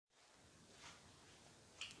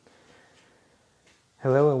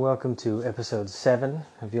Hello and welcome to episode 7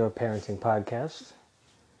 of Your Parenting Podcast.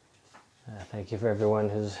 Thank you for everyone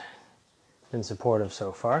who's been supportive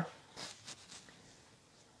so far.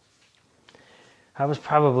 I was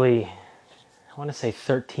probably,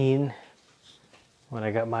 13 when I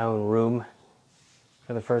got my own room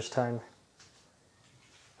for the first time.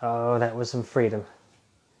 Oh, that was some freedom.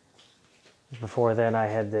 Before then I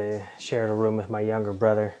had shared a room with my younger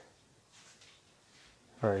brother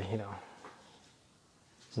for,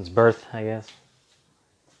 since birth, I guess.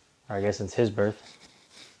 Or I guess since his birth.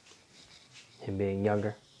 Him being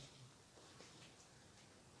younger.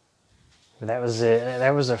 But that was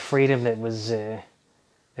a freedom that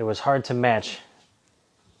was hard to match.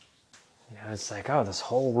 It's like, oh, this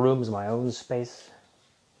whole room's my own space.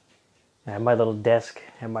 I have my little desk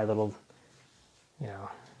and my little,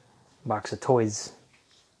 box of toys.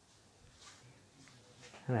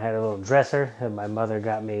 And I had a little dresser, and my mother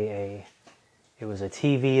got me it was a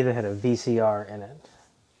TV that had a VCR in it.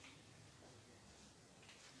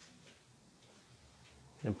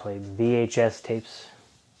 It played VHS tapes.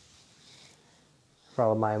 For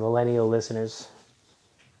all of my millennial listeners,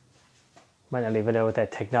 might not even know what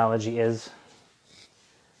that technology is.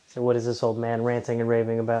 So what is this old man ranting and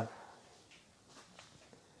raving about?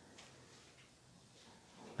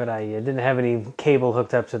 But I didn't have any cable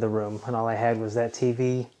hooked up to the room, and all I had was that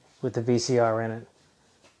TV with the VCR in it.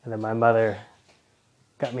 And then my mother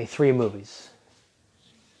got me 3 movies.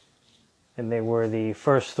 And they were the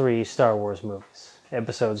first 3 Star Wars movies,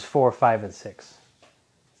 episodes 4, 5, and 6.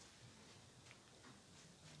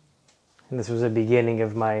 And this was the beginning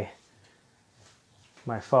of my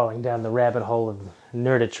falling down the rabbit hole of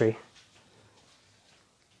nerditry.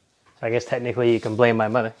 So I guess technically you can blame my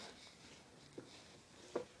mother.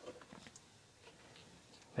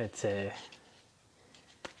 But,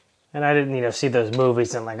 and I didn't, see those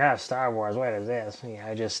movies and like, Star Wars, what is this?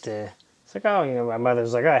 I just, it's like, my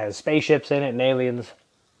mother's like, it has spaceships in it and aliens.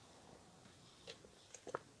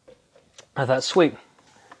 I thought, sweet.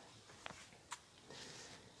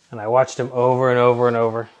 And I watched them over and over and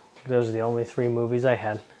over. Those are the only 3 movies I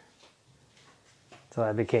had. So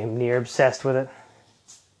I became near obsessed with it.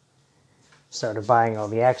 Started buying all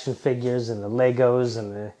the action figures and the Legos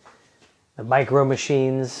and the micro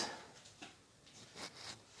machines.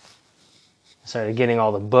 Started getting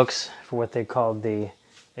all the books for what they called the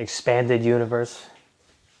expanded universe.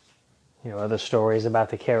 Other stories about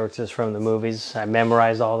the characters from the movies. I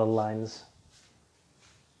memorized all the lines.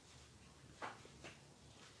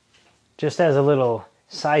 Just as a little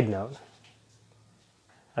side note,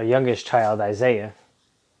 our youngest child, Isaiah,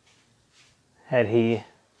 had he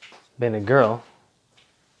been a girl,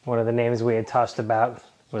 one of the names we had tossed about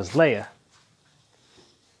was Leia.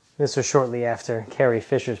 This was shortly after Carrie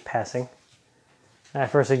Fisher's passing. I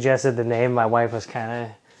first suggested the name. My wife was kind of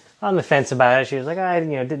on the fence about it. She was like, I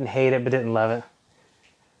didn't hate it, but didn't love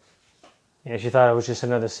it. She thought it was just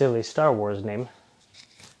another silly Star Wars name.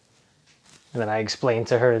 And then I explained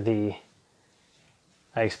to her about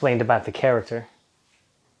the character,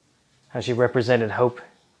 how she represented hope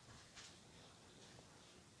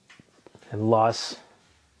and loss.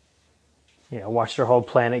 Watched her whole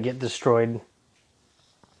planet get destroyed.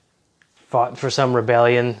 Fought for some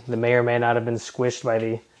rebellion that may or may not have been squished by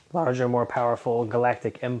the larger, more powerful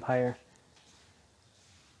galactic empire.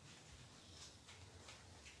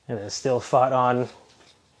 And then still fought on,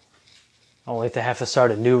 only to have to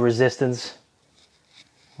start a new resistance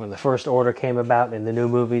when the First Order came about in the new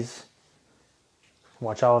movies.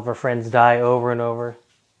 Watch all of her friends die over and over.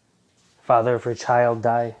 Father of her child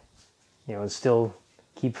die. And still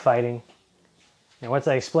keep fighting. And once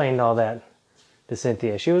I explained all that to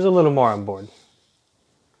Cynthia, she was a little more on board.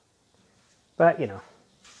 But,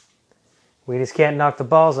 we just can't knock the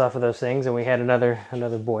balls off of those things, and we had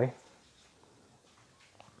another boy.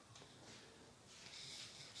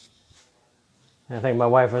 And I think my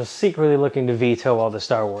wife was secretly looking to veto all the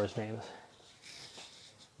Star Wars names.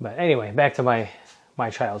 But anyway, back to my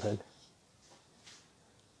childhood.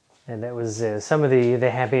 And that was some of the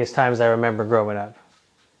happiest times I remember growing up.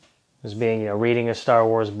 Was being, reading a Star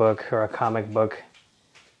Wars book or a comic book,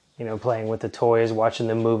 playing with the toys, watching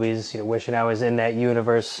the movies, wishing I was in that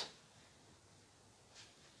universe.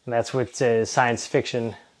 And that's what science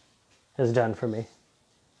fiction has done for me.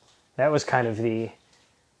 That was kind of the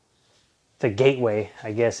gateway,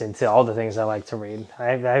 I guess, into all the things I like to read. I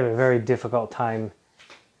have a very difficult time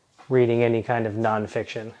reading any kind of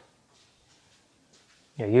nonfiction.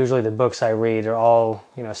 Usually the books I read are all,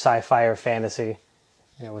 sci-fi or fantasy,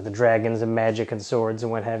 with the dragons and magic and swords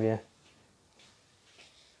and what have you.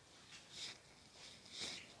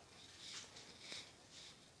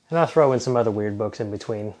 And I'll throw in some other weird books in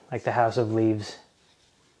between, like The House of Leaves.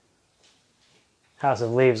 House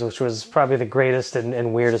of Leaves, which was probably the greatest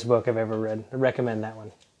and weirdest book I've ever read. I recommend that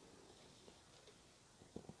one.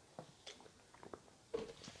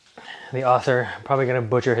 The author, I'm probably going to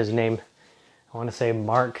butcher his name. I want to say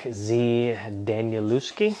Mark Z.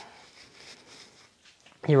 Danielewski.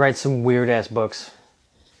 He writes some weird-ass books.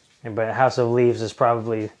 But House of Leaves is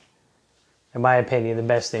probably, in my opinion, the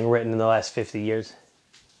best thing written in the last 50 years.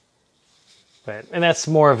 And that's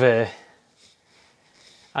more of a,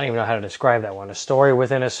 I don't even know how to describe that one. A story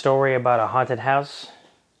within a story about a haunted house?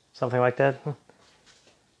 Something like that?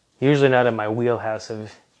 Usually not in my wheelhouse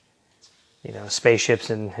of, spaceships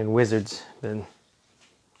and wizards.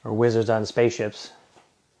 Or wizards on spaceships.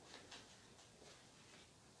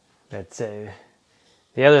 But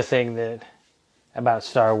the other thing about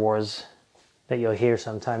Star Wars that you'll hear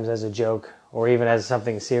sometimes as a joke, or even as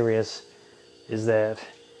something serious, is that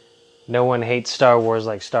no one hates Star Wars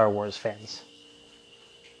like Star Wars fans.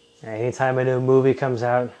 Anytime a new movie comes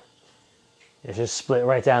out, it's just split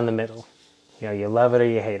right down the middle. You love it or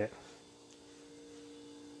you hate it.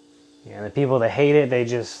 The people that hate it,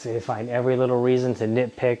 they find every little reason to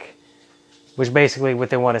nitpick, which basically what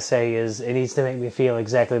they want to say is, it needs to make me feel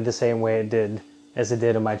exactly the same way as it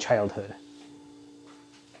did in my childhood.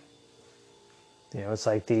 It's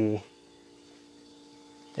like it's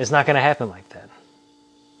not going to happen like that.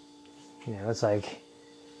 It's like,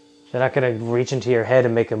 they're not going to reach into your head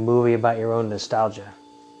and make a movie about your own nostalgia.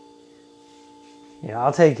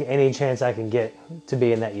 I'll take any chance I can get to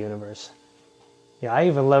be in that universe. I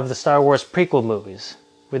even love the Star Wars prequel movies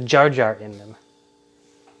with Jar Jar in them.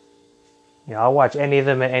 I'll watch any of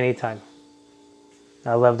them at any time.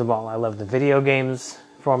 I love them all. I love the video games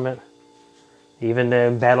from it. Even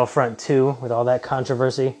the Battlefront 2 with all that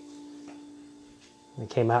controversy. They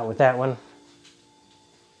came out with that one.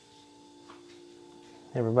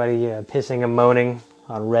 Everybody pissing and moaning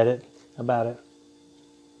on Reddit about it.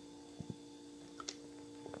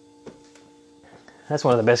 That's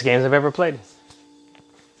one of the best games I've ever played.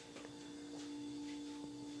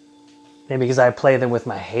 Maybe because I play them with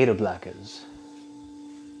my hater blockers.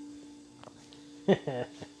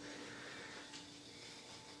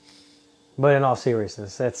 But in all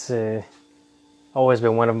seriousness, that's always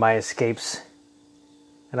been one of my escapes.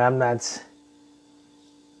 And I'm not,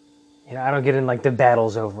 I don't get in like the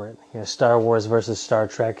battles over it. Star Wars versus Star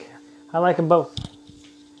Trek. I like them both.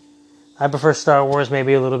 I prefer Star Wars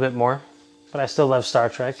maybe a little bit more, but I still love Star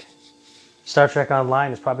Trek. Star Trek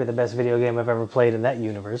Online is probably the best video game I've ever played in that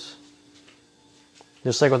universe.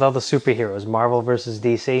 Just like with all the superheroes, Marvel versus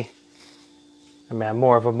DC. I'm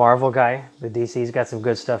more of a Marvel guy. The DC's got some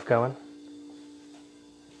good stuff going.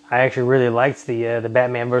 I actually really liked the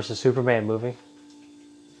Batman versus Superman movie.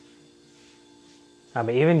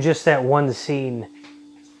 Even just that one scene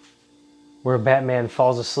where Batman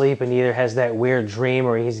falls asleep and either has that weird dream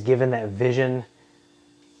or he's given that vision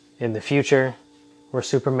in the future where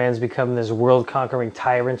Superman's become this world-conquering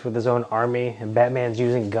tyrant with his own army and Batman's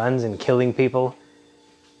using guns and killing people.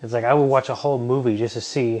 It's like I would watch a whole movie just to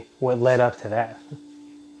see what led up to that.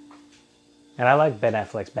 And I like Ben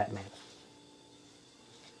Affleck's Batman.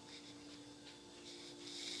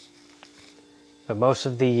 But most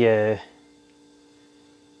of the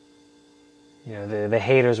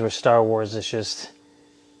haters with Star Wars is just,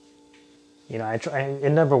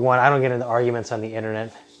 and number one, I don't get into arguments on the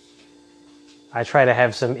internet. I try to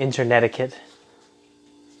have some internet etiquette.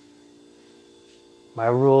 My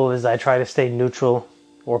rule is I try to stay neutral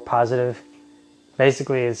or positive.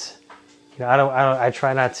 Basically, it's, I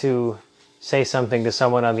try not to say something to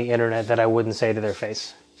someone on the internet that I wouldn't say to their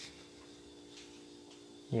face.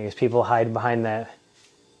 Because people hide behind that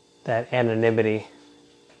anonymity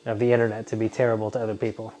of the internet to be terrible to other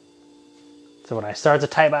people. So when I start to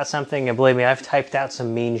type out something, and believe me, I've typed out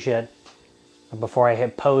some mean shit, before I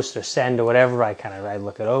hit post or send or whatever, I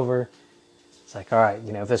look it over. It's like, all right,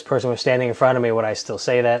 if this person was standing in front of me, would I still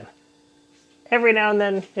say that? Every now and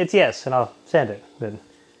then, it's yes, and I'll send it. But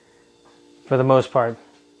for the most part,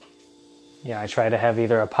 I try to have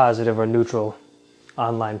either a positive or neutral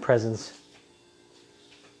online presence.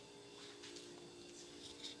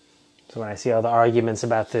 So when I see all the arguments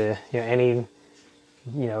about any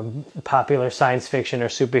popular science fiction or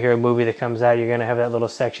superhero movie that comes out, you're going to have that little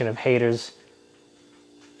section of haters.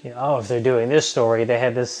 If they're doing this story, they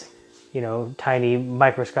had this, tiny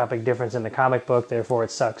microscopic difference in the comic book, therefore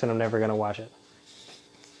it sucks and I'm never going to watch it.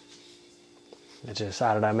 It just,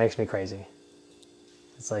 I don't know, it makes me crazy.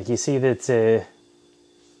 It's like, you see that,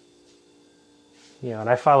 and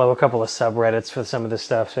I follow a couple of subreddits for some of this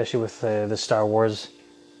stuff, especially with the Star Wars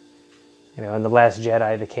And The Last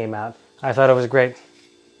Jedi that came out, I thought it was great.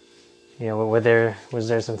 Was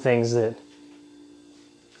there some things that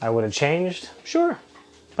I would have changed? Sure.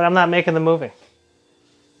 But I'm not making the movie.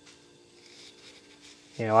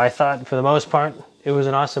 I thought for the most part it was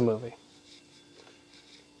an awesome movie.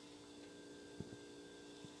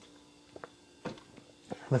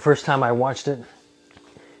 The first time I watched it,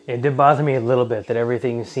 it did bother me a little bit that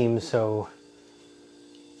everything seemed so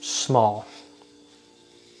small.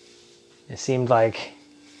 It seemed like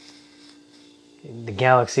the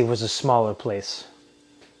galaxy was a smaller place.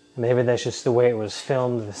 Maybe that's just the way it was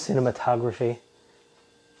filmed, the cinematography.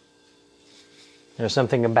 There's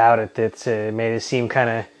something about it that made it seem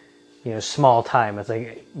kind of, small time. It's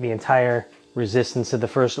like the entire resistance of the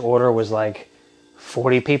First Order was like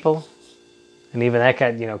 40 people. And even that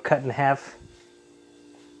got, cut in half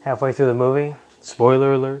halfway through the movie.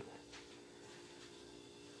 Spoiler alert.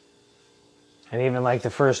 And even like the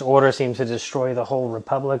First Order seems to destroy the whole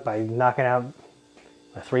Republic by knocking out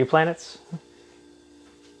 3 planets.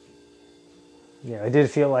 It did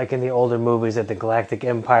feel like in the older movies that the Galactic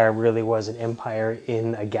Empire really was an empire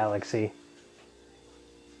in a galaxy.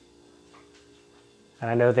 And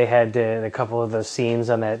I know they had a couple of those scenes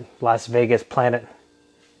on that Las Vegas planet,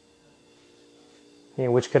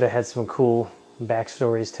 which could have had some cool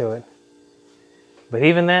backstories to it. But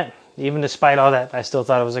even despite all that, I still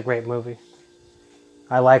thought it was a great movie.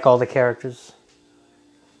 I like all the characters.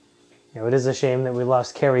 It is a shame that we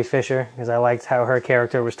lost Carrie Fisher, because I liked how her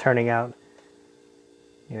character was turning out.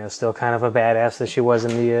 Still kind of a badass that she was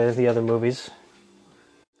in the other movies.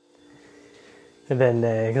 And then,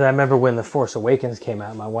 because I remember when The Force Awakens came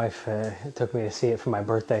out, my wife took me to see it for my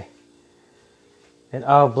birthday. And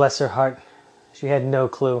oh, bless her heart, she had no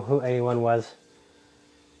clue who anyone was.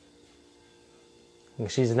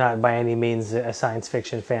 And she's not by any means a science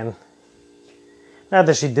fiction fan. Not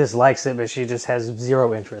that she dislikes it, but she just has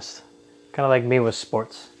zero interest. Kind of like me with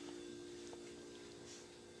sports.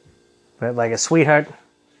 But like a sweetheart,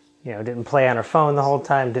 didn't play on her phone the whole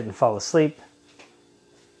time, didn't fall asleep.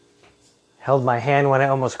 Held my hand when I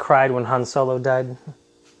almost cried when Han Solo died.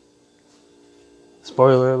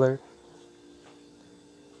 Spoiler alert.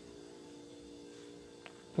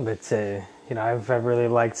 But, I've really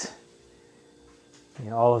liked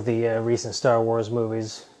all of the recent Star Wars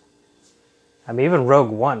movies. I mean, even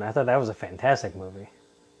Rogue One, I thought that was a fantastic movie.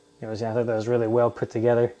 I thought that was really well put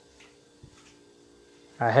together.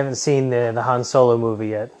 I haven't seen the Han Solo movie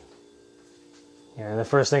yet. And the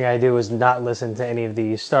first thing I do is not listen to any of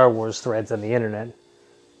the Star Wars threads on the internet.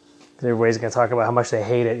 Because everybody's going to talk about how much they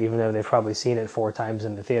hate it, even though they've probably seen it 4 times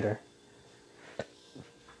in the theater.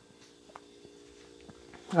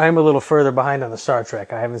 I'm a little further behind on the Star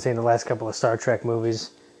Trek. I haven't seen the last couple of Star Trek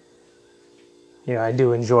movies. I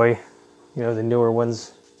do enjoy, the newer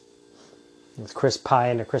ones. It's Chris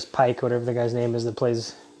Pine or Chris Pike, whatever the guy's name is that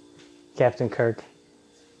plays Captain Kirk.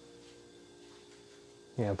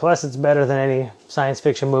 Plus it's better than any science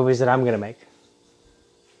fiction movies that I'm going to make.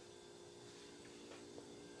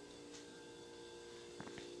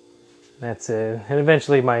 That's it. And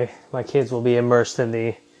eventually my kids will be immersed in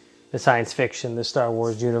the science fiction, the Star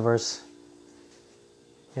Wars universe.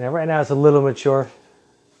 Right now it's a little mature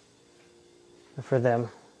for them.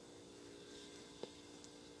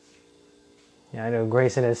 I know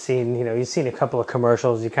Grayson has seen, he's seen a couple of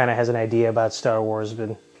commercials. He kind of has an idea about Star Wars,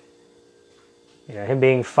 but him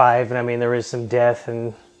being 5, and I mean, there is some death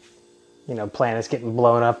and, planets getting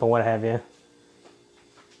blown up and what have you.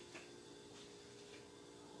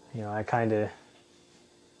 I kind of,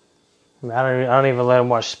 I don't even let him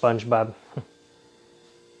watch SpongeBob.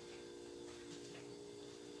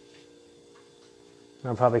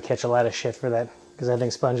 I'll probably catch a lot of shit for that, because I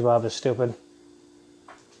think SpongeBob is stupid.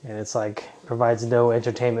 And it's like, provides no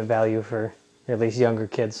entertainment value for at least younger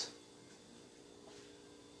kids.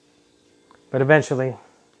 But eventually,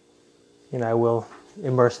 I will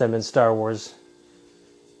immerse them in Star Wars.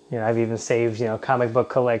 I've even saved, comic book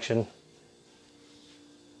collection.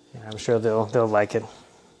 I'm sure they'll like it.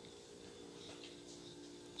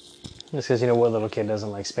 Just because, what little kid doesn't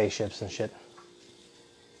like spaceships and shit.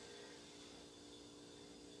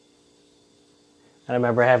 I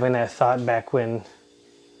remember having that thought back when,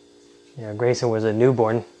 Grayson was a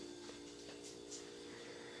newborn.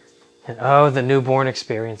 And oh, the newborn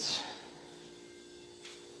experience.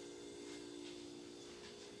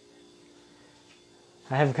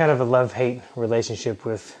 I have kind of a love-hate relationship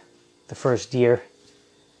with the first year.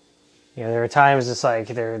 There are times it's like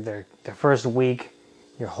the first week,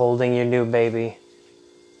 you're holding your new baby,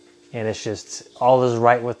 and it's just all is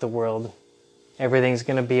right with the world. Everything's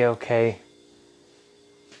going to be okay.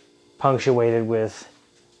 Punctuated with,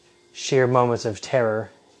 sheer moments of terror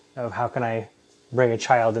of how can I bring a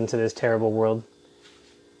child into this terrible world.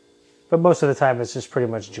 But most of the time it's just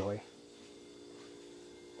pretty much joy.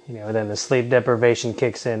 Then the sleep deprivation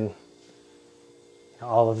kicks in.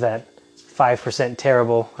 All of that 5%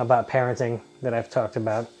 terrible about parenting that I've talked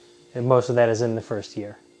about, and most of that is in the first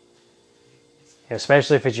year.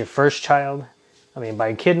 Especially if it's your first child. I mean,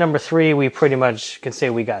 by kid number 3, we pretty much can say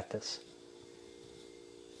we got this.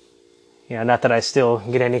 Not that I still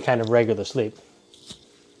get any kind of regular sleep.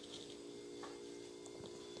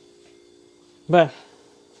 But,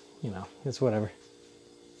 it's whatever.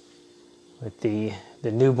 With the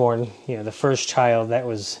newborn, the first child, that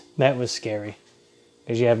was scary.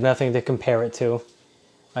 Because you have nothing to compare it to.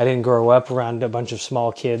 I didn't grow up around a bunch of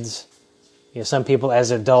small kids. Some people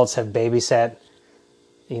as adults have babysat,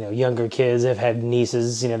 younger kids, have had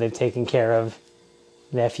nieces, they've taken care of,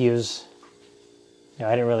 nephews. I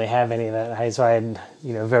didn't really have any of that. So I had,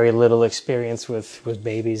 very little experience with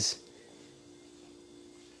babies.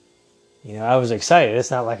 I was excited. It's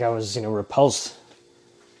not like I was, repulsed.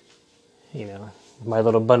 My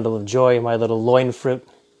little bundle of joy, my little loin fruit.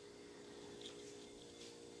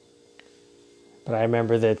 But I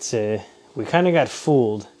remember that we kind of got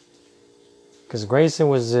fooled. Because Grayson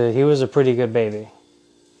he was a pretty good baby.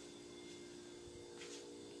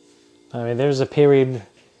 I mean, there was a period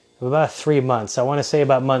of about 3 months. I want to say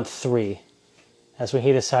about month 3. That's when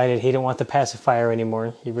he decided he didn't want the pacifier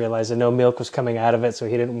anymore. He realized that no milk was coming out of it, so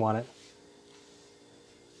he didn't want it.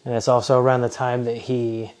 And it's also around the time that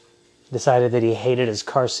he decided that he hated his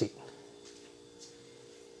car seat.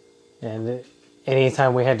 And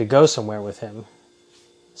anytime we had to go somewhere with him,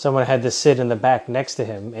 someone had to sit in the back next to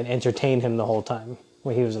him and entertain him the whole time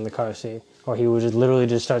when he was in the car seat. Or he would literally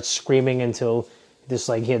just start screaming until just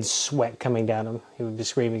like he had sweat coming down him. He would be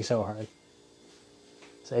screaming so hard.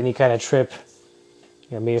 So any kind of trip,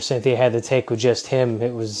 me or Cynthia had to take with just him,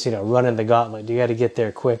 it was, running the gauntlet. You got to get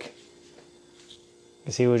there quick.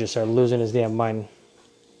 Because he would just start losing his damn mind.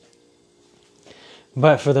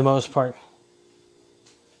 But for the most part,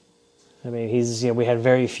 I mean, we had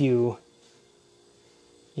very few,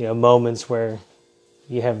 moments where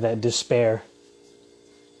you have that despair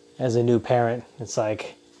as a new parent. It's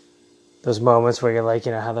like those moments where you're like,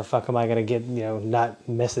 how the fuck am I going to get, not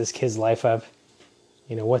mess this kid's life up?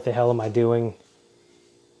 What the hell am I doing?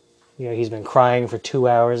 He's been crying for 2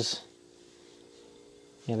 hours.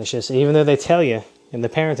 And it's just, even though they tell you in the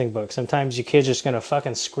parenting book, sometimes your kid's just going to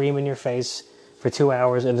fucking scream in your face for 2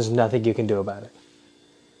 hours and there's nothing you can do about it.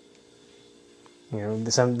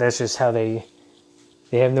 That's just how they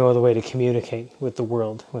have no other way to communicate with the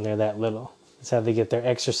world when they're that little. That's how they get their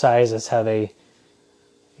exercise. That's how they,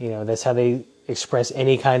 that's how they express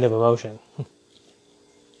any kind of emotion.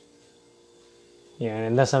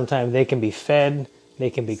 And then sometimes they can be fed, they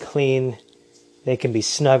can be clean, they can be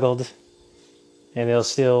snuggled, and they'll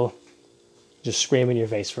still just scream in your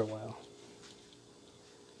face for a while.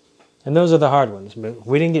 And those are the hard ones. But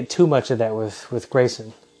we didn't get too much of that with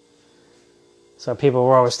Grayson. So people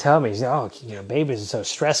were always telling me, babies are so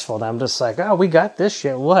stressful. And I'm just like, oh, we got this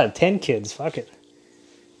shit. We'll have 10 kids. Fuck it.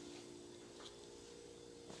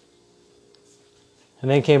 And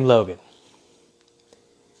then came Logan.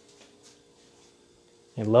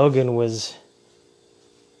 And Logan was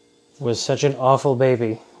such an awful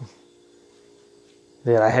baby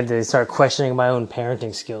that I had to start questioning my own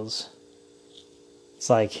parenting skills. It's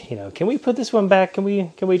like, can we put this one back? Can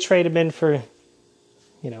we trade him in for,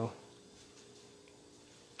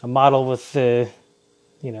 a model with,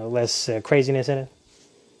 less craziness in it?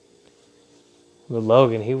 With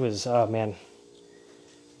Logan, he was, oh man.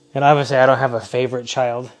 And obviously I don't have a favorite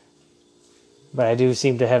child, but I do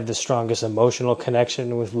seem to have the strongest emotional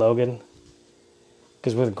connection with Logan.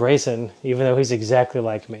 Because with Grayson, even though he's exactly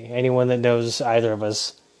like me, anyone that knows either of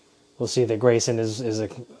us will see that Grayson is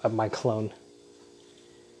my clone.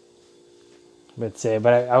 But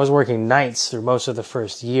I was working nights through most of the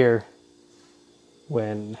first year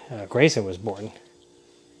when Grayson was born.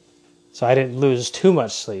 So I didn't lose too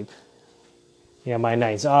much sleep. My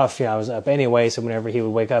nights off, I was up anyway, so whenever he would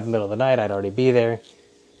wake up in the middle of the night, I'd already be there.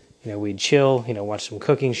 We'd chill, watch some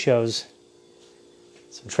cooking shows,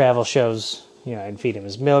 some travel shows. I'd feed him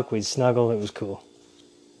his milk, we'd snuggle, it was cool.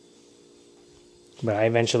 But I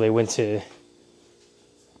eventually went to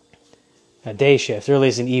a day shift, or at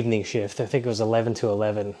least an evening shift. I think it was 11 to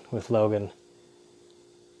 11 with Logan.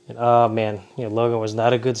 And oh man, Logan was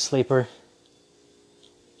not a good sleeper.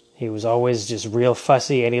 He was always just real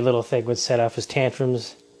fussy. Any little thing would set off his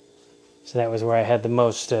tantrums. So that was where I had the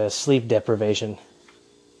most sleep deprivation.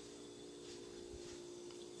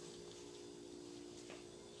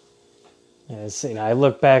 I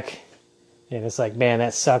look back and it's like, man,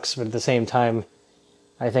 that sucks. But at the same time,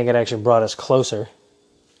 I think it actually brought us closer.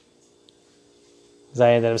 Because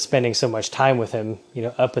I ended up spending so much time with him,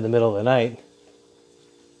 up in the middle of the night.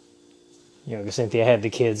 Because Cynthia had the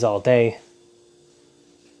kids all day.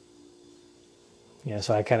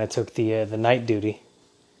 So I kind of took the night duty.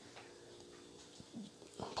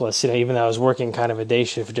 Plus, even though I was working kind of a day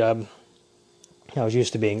shift job, I was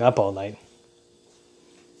used to being up all night.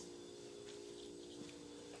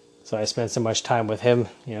 So I spent so much time with him,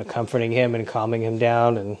 comforting him and calming him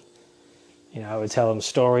down. And, I would tell him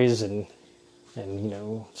stories and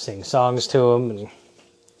sing songs to him.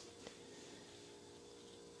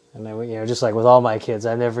 And then, just like with all my kids,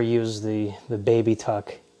 I never used the baby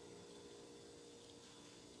talk.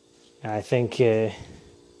 And I think it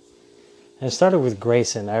started with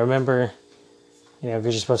Grayson. I remember, because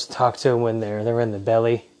you're supposed to talk to them when they're in the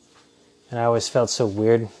belly. And I always felt so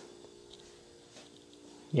weird.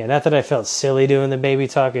 Yeah, not that I felt silly doing the baby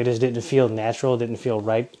talk. It just didn't feel natural. It didn't feel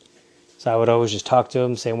right. So I would always just talk to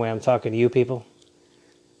them, same way I'm talking to you people.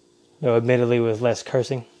 Admittedly with less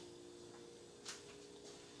cursing.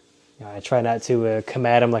 I try not to come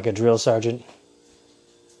at them like a drill sergeant.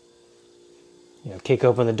 Kick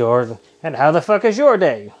open the door. And how the fuck is your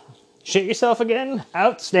day? Shit yourself again?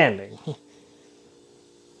 Outstanding.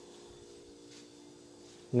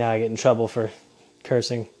 Now I get in trouble for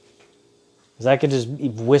cursing. Because I could just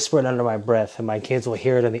whisper it under my breath and my kids will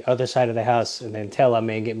hear it on the other side of the house and then tell on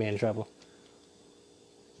me and get me in trouble.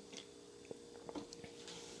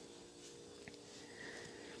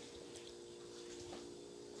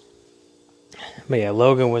 But yeah,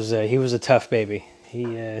 Logan was he was a tough baby.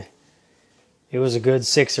 It was a good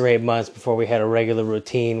 6 or 8 months before we had a regular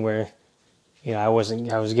routine where, I was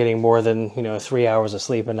getting more than, 3 hours of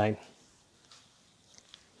sleep a night.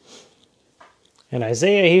 And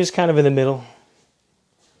Isaiah, he was kind of in the middle.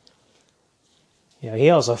 He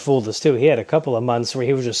also fooled us too. He had a couple of months where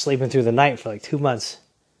he was just sleeping through the night for like 2 months.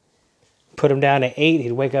 Put him down at 8,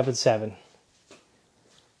 he'd wake up at 7.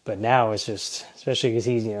 But now it's just, especially because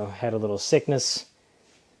he's, had a little sickness,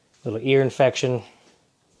 a little ear infection,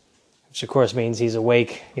 which of course means he's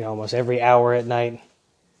awake, almost every hour at night,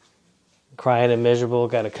 crying and miserable,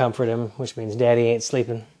 got to comfort him, which means daddy ain't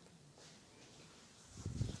sleeping.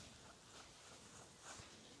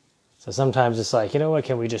 So sometimes it's like, what,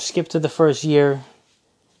 can we just skip to the first year?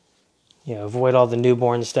 Avoid all the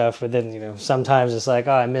newborn stuff. But then, sometimes it's like,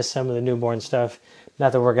 oh, I miss some of the newborn stuff.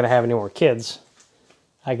 Not that we're going to have any more kids.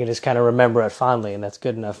 I can just kind of remember it fondly, and that's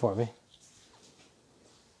good enough for me.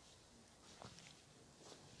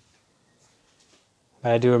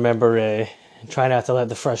 But I do remember try not to let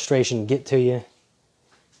the frustration get to you.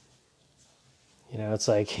 It's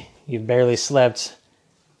like you barely slept,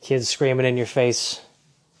 kids screaming in your face.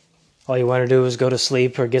 All you want to do is go to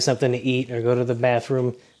sleep or get something to eat or go to the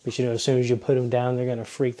bathroom. But as soon as you put them down, they're going to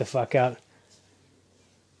freak the fuck out.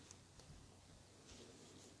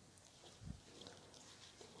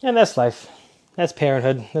 And that's life. That's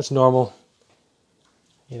parenthood. That's normal.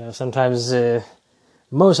 Sometimes,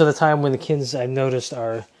 most of the time when the kids I've noticed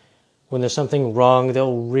are, when there's something wrong,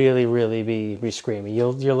 they'll really, really be screaming.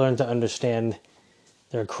 You'll learn to understand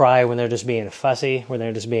their cry when they're just being fussy, when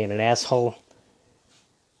they're just being an asshole.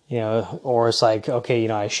 Or it's like, okay,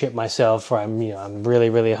 I shit myself, or I'm really,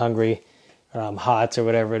 really hungry, or I'm hot, or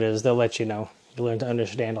whatever it is. They'll let you know. You learn to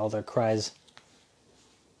understand all their cries.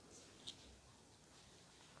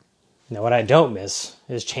 Now, what I don't miss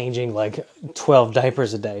is changing like 12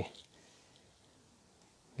 diapers a day.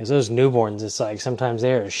 Because those newborns, it's like sometimes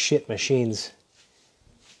they are shit machines.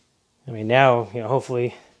 I mean, now,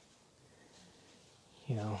 hopefully,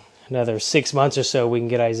 another 6 months or so, we can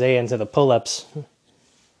get Isaiah into the pull-ups.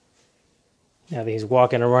 Now that he's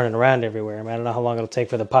walking and running around everywhere. I don't know how long it'll take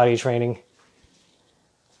for the potty training.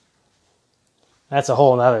 That's a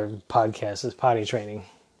whole other podcast, is potty training.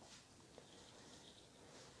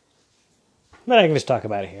 But I can just talk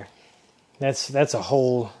about it here. That's a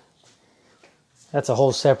whole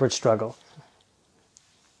separate struggle.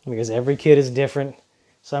 Because every kid is different.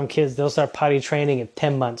 Some kids, they'll start potty training at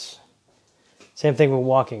 10 months. Same thing with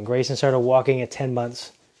walking. Grayson started walking at 10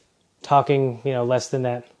 months. Talking, less than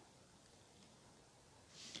that.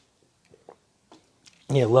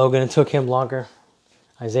 Logan, it took him longer.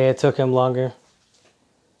 Isaiah took him longer.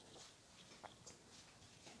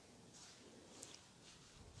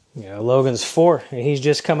 Logan's 4, and he's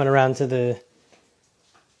just coming around to the,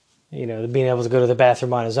 being able to go to the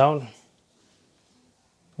bathroom on his own.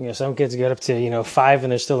 Some kids get up to, 5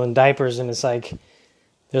 and they're still in diapers, and it's like,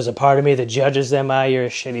 there's a part of me that judges them, you're a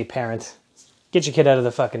shitty parent. Get your kid out of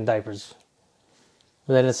the fucking diapers.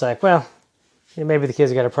 But then it's like, well, maybe the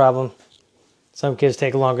kids got a problem. Some kids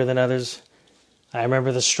take longer than others. I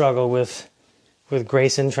remember the struggle with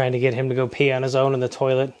Grayson, trying to get him to go pee on his own in the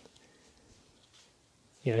toilet.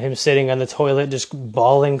 Him sitting on the toilet, just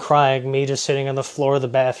bawling, crying. Me just sitting on the floor of the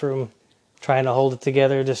bathroom, trying to hold it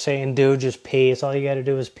together, just saying, dude, just pee. It's all you got to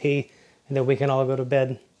do is pee, and then we can all go to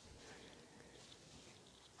bed.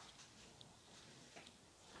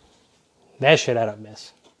 That shit I don't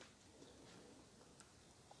miss.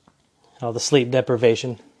 All the sleep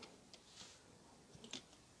deprivation.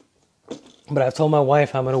 But I've told my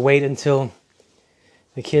wife I'm going to wait until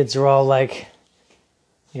the kids are all like,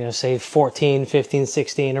 say 14, 15,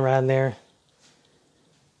 16, around there.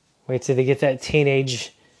 Wait till they get that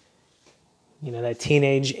teenage, that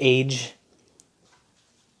teenage age.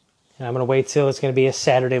 And I'm going to wait till it's going to be a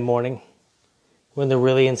Saturday morning when they're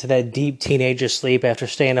really into that deep teenager sleep after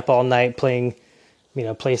staying up all night playing,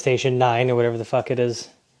 PlayStation 9 or whatever the fuck it is.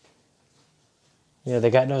 They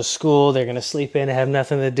got no school. They're going to sleep in and have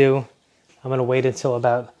nothing to do. I'm going to wait until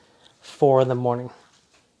about 4 in the morning.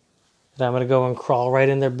 And I'm going to go and crawl right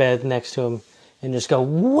in their bed next to them and just go,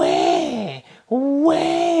 wah,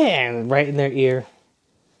 wah, right in their ear.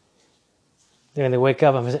 Then when they wake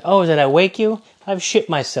up, I'm going to say, oh, did I wake you? I've shit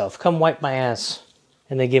myself. Come wipe my ass.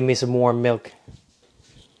 And they give me some warm milk.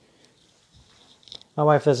 My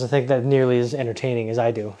wife doesn't think that nearly as entertaining as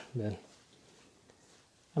I do. But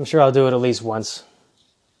I'm sure I'll do it at least once.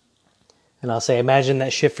 And I'll say, imagine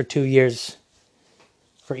that shit for 2 years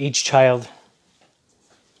for each child.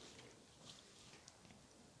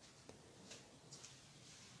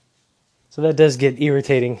 So that does get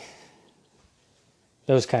irritating,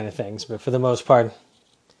 those kind of things. But for the most part,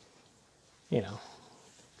 you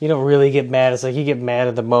don't really get mad. It's like you get mad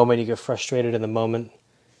at the moment, you get frustrated in the moment.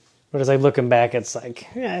 But it's like looking back, it's like,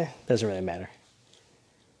 it doesn't really matter.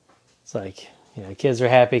 It's like, kids are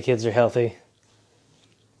happy, kids are healthy.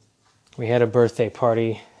 We had a birthday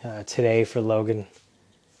party today for Logan.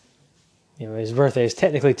 His birthday is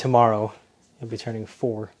technically tomorrow. He'll be turning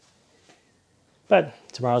 4. But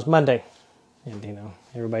tomorrow's Monday. And,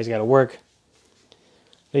 everybody's got to work.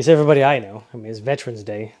 At least everybody I know. I mean, it's Veterans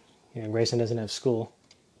Day. Grayson doesn't have school.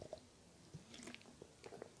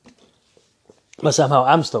 But somehow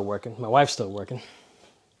I'm still working. My wife's still working.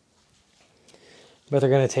 But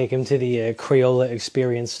they're going to take him to the Crayola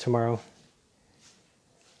experience tomorrow.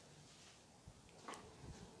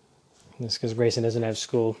 That's because Grayson doesn't have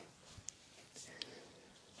school.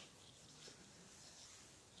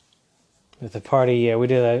 At the party, we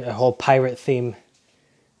did a whole pirate theme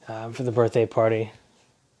for the birthday party.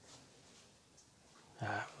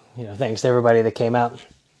 Thanks to everybody that came out.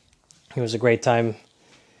 It was a great time.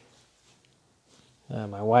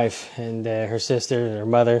 My wife and her sister and her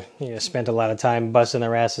mother, spent a lot of time busting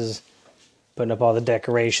their asses, putting up all the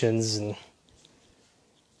decorations and,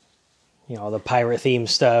 all the pirate themed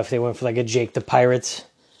stuff. They went for like a Jake the Pirate,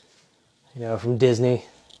 from Disney.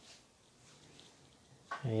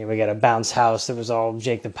 And we got a bounce house that was all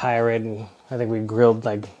Jake the Pirate, and I think we grilled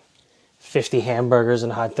like 50 hamburgers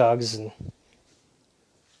and hot dogs, and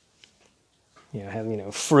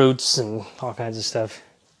had fruits and all kinds of stuff.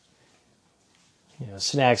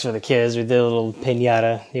 Snacks for the kids. We did a little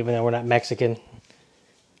piñata, even though we're not Mexican.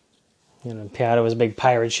 Piñata was a big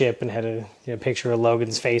pirate ship and had a picture of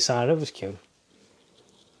Logan's face on it. It was cute.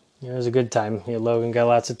 It was a good time. Logan got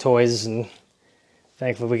lots of toys, and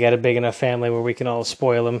thankfully we got a big enough family where we can all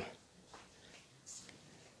spoil him.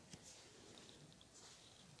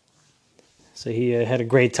 So he had a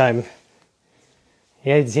great time.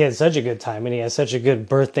 He had such a good time, and he had such a good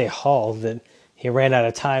birthday haul that he ran out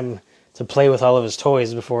of time to play with all of his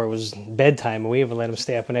toys before it was bedtime, and we even let him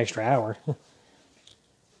stay up an extra hour.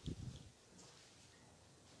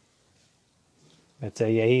 But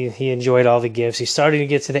he enjoyed all the gifts. He's starting to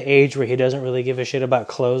get to the age where he doesn't really give a shit about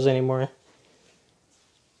clothes anymore.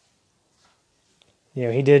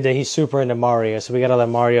 He's super into Mario, so we got all the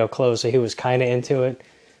Mario clothes, so he was kind of into it.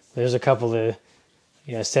 There's a couple of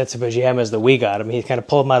sets of pajamas that we got him. He kind of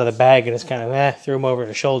pulled them out of the bag and just kind of threw them over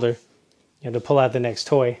his shoulder to pull out the next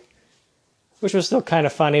toy. Which was still kind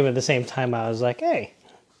of funny, but at the same time I was like, hey.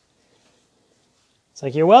 It's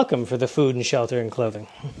like, you're welcome for the food and shelter and clothing.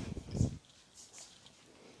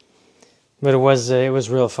 But it was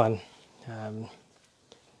real fun.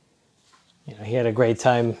 He had a great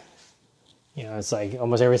time. It's like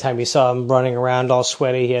almost every time you saw him running around all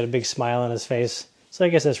sweaty, he had a big smile on his face. So I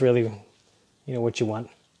guess that's really, what you want.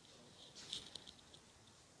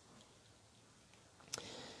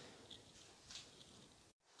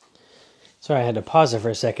 Sorry, I had to pause it for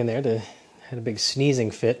a second there. Had a big sneezing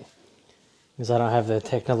fit because I don't have the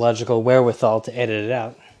technological wherewithal to edit it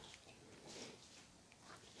out.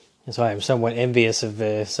 That's why I'm somewhat envious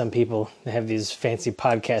of some people that have these fancy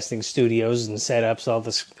podcasting studios and setups, all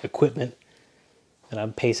this equipment. And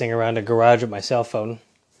I'm pacing around a garage with my cell phone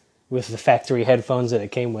with the factory headphones that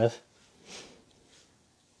it came with.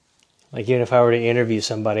 Like, even if I were to interview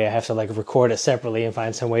somebody, I have to record it separately and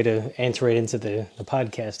find some way to enter it into the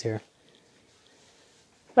podcast here.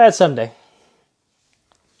 But someday.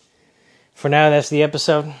 For now, that's the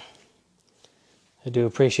episode. I do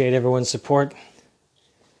appreciate everyone's support.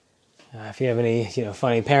 If you have any,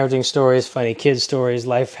 funny parenting stories, funny kids stories,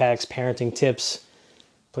 life hacks, parenting tips,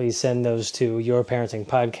 please send those to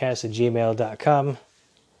yourparentingpodcast@gmail.com.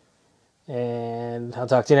 And I'll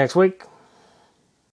talk to you next week.